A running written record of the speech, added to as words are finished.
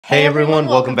Hey everyone,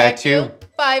 welcome back to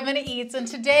 5 Minute Eats, and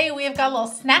today we have got a little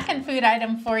snack and food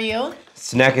item for you.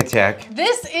 Snack Attack.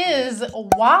 This is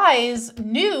Y's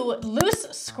new loose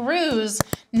screws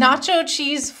nacho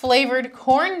cheese flavored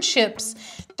corn chips,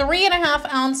 3.5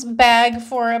 ounce bag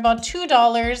for about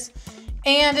 $2.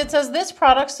 And it says this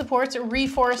product supports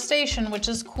reforestation, which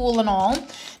is cool and all.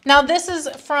 Now this is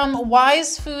from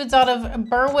Wise Foods out of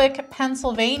Berwick,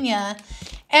 Pennsylvania.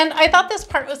 And I thought this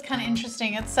part was kind of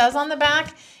interesting. It says on the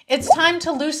back, it's time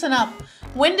to loosen up.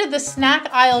 When did the snack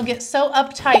aisle get so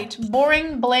uptight?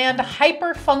 Boring, bland,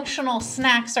 hyper-functional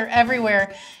snacks are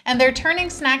everywhere, and they're turning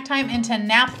snack time into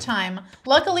nap time.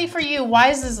 Luckily for you,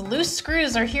 Wise's loose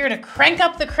screws are here to crank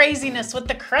up the craziness with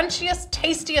the crunchiest,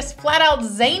 tastiest, flat-out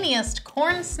zaniest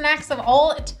corn snacks of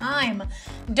all time.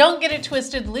 Don't get it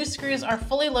twisted, loose screws are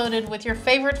fully loaded with your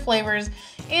favorite flavors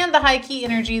and the high-key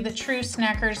energy that true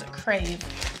snackers crave.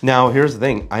 Now, here's the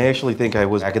thing. I actually think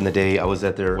back in the day, I was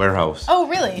at their warehouse. Oh,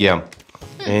 really? Yeah.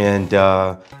 And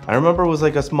I remember it was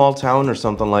like a small town or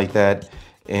something like that.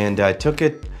 And I took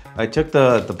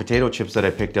the potato chips that I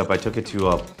picked up, I took it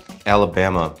to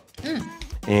Alabama.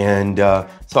 And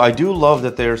so I do love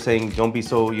that they're saying don't be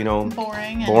so, you know,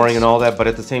 boring and all that. But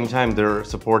at the same time, they're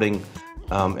supporting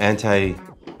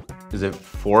is it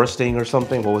foresting or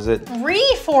something? What was it?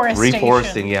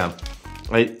 Reforesting, yeah.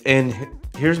 And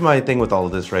here's my thing with all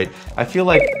of this, right? I feel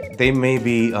like they may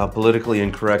be politically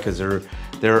incorrect because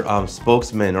their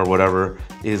spokesman or whatever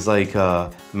is like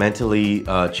mentally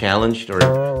challenged,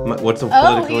 or what's the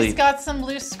politically... Oh, he's got some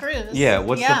loose screws. Yeah,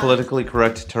 what's the politically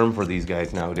correct term for these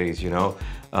guys nowadays, you know?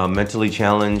 Mentally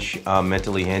challenged,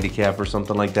 mentally handicapped or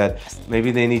something like that.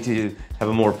 Maybe they need to have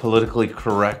a more politically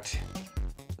correct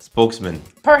spokesman.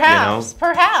 Perhaps, you know?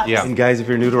 perhaps. Yeah. And guys, if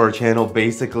you're new to our channel,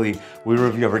 basically we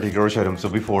review everyday grocery items. So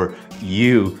before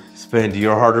you spend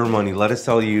your hard-earned money, let us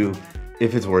tell you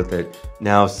if it's worth it.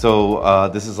 Now, so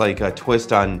this is like a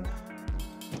twist on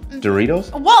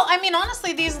Doritos. Well, I mean,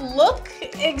 honestly, these look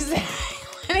exactly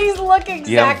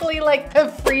like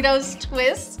the Fritos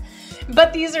twist.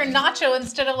 But these are nacho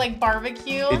instead of like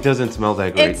barbecue. It doesn't smell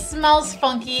that great. It smells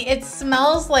funky. It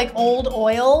smells like old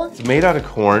oil. It's made out of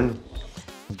corn,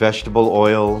 vegetable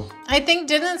oil. I think,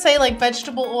 didn't it say like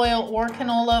vegetable oil or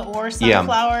canola or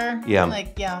sunflower? Yeah.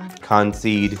 Like, yeah.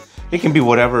 Conseed. It can be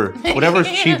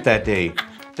whatever's cheap that day.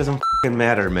 Doesn't f***ing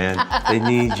matter, man. They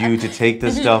need you to take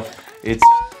this stuff. It's,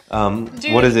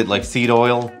 dude, what is it, like seed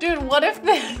oil? Dude, what if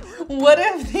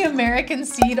the American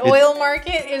seed oil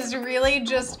market is really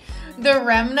just the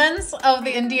remnants of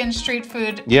the Indian street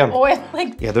food oil?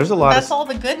 Like, yeah, there's a lot. That's all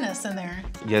the goodness in there.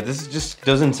 Yeah, this just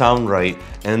doesn't sound right,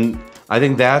 and I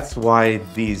think that's why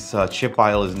these chip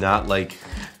aisle is not like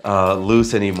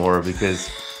loose anymore, because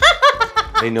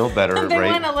they know better, they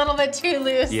right? went a little bit too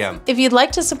loose. Yeah. If you'd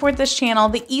like to support this channel,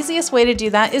 the easiest way to do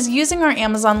that is using our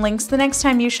Amazon links the next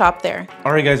time you shop there.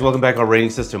 All right, guys, welcome back. Our rating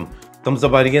system: thumbs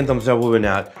up, again, thumbs up, moving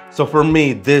out. So for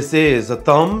me, this is a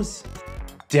thumbs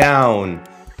down.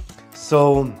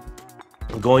 So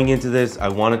going into this, I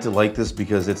wanted to like this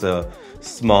because it's a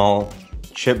small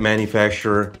chip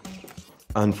manufacturer.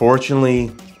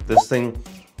 Unfortunately, this thing,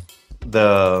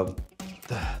 there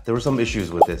were some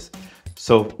issues with this.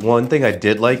 So one thing I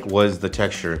did like was the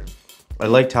texture. I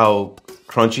liked how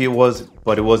crunchy it was,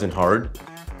 but it wasn't hard.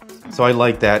 So I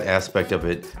like that aspect of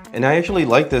it. And I actually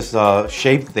like this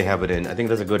shape that they have it in. I think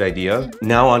that's a good idea.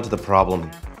 Now on to the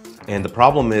problem. And the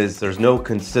problem is there's no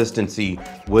consistency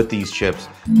with these chips.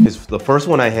 Because the first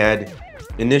one I had,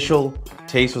 initial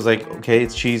taste was like, okay,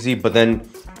 it's cheesy, but then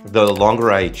the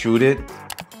longer I chewed it,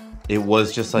 it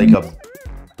was just like a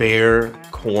bare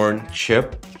corn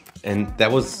chip, and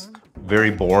that was very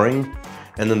boring.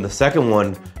 And then the second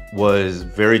one was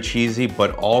very cheesy,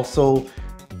 but also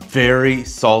very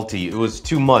salty. It was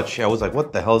too much. I was like,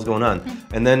 what the hell is going on?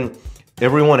 And then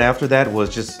everyone after that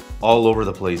was just all over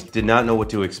the place. Did not know what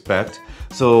to expect.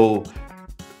 So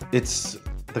it's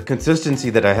the consistency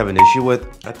that I have an issue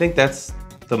with. I think that's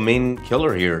the main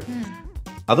killer here.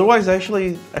 Otherwise,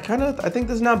 actually, I think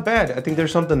this is not bad. I think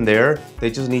there's something there. They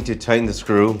just need to tighten the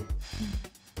screw.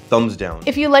 Thumbs down.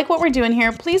 If you like what we're doing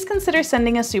here, please consider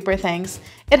sending a super thanks.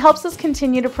 It helps us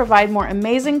continue to provide more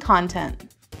amazing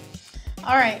content.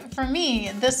 All right, for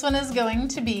me, this one is going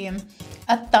to be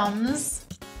a thumbs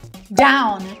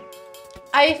down.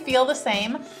 I feel the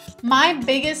same. My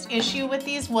biggest issue with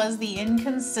these was the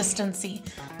inconsistency,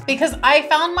 because I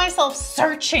found myself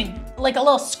searching like a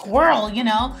little squirrel, you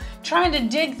know, trying to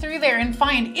dig through there and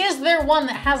find, is there one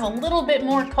that has a little bit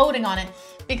more coating on it?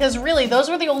 Because really, those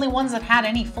were the only ones that had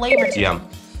any flavor to them.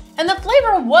 And the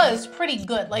flavor was pretty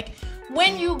good. Like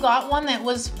when you got one that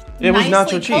was nicely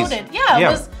nacho cheese. coated. Yeah,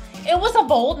 It was a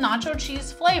bold nacho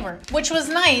cheese flavor, which was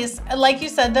nice. Like you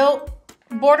said, though,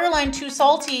 borderline too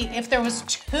salty if there was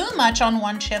too much on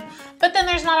one chip, but then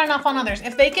there's not enough on others.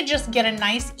 If they could just get a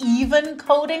nice even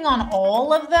coating on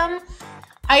all of them,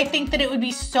 I think that it would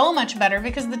be so much better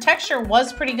because the texture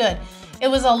was pretty good. It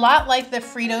was a lot like the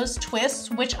Fritos Twists,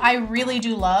 which I really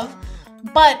do love,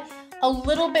 but a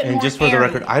little bit more And just for the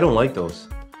record, I don't like those.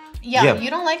 Yeah, you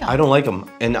don't like them. I don't like them,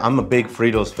 and I'm a big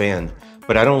Fritos fan,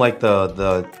 but I don't like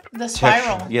the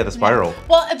spiral. Yeah, the spiral. Yeah.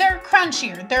 Well, they're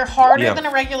crunchier. They're harder than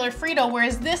a regular Frito,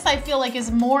 whereas this I feel like is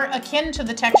more akin to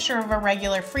the texture of a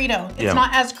regular Frito. It's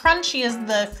not as crunchy as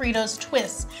the Fritos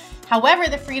Twists. However,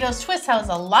 the Fritos Twist has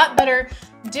a lot better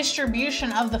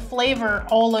distribution of the flavor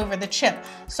all over the chip.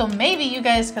 So maybe you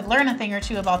guys could learn a thing or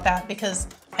two about that because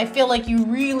I feel like you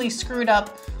really screwed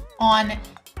up on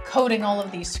coating all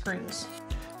of these screws.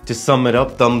 To sum it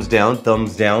up, thumbs down,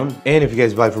 thumbs down. And if you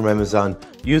guys buy from Amazon,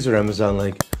 use our Amazon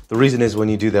link. The reason is when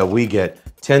you do that, we get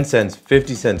 10 cents,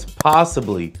 50 cents,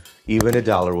 possibly even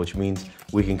 $1, which means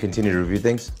we can continue to review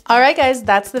things. All right, guys,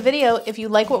 that's the video. If you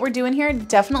like what we're doing here,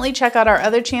 definitely check out our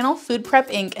other channel, Food Prep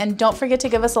Inc. And don't forget to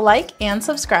give us a like and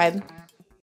subscribe.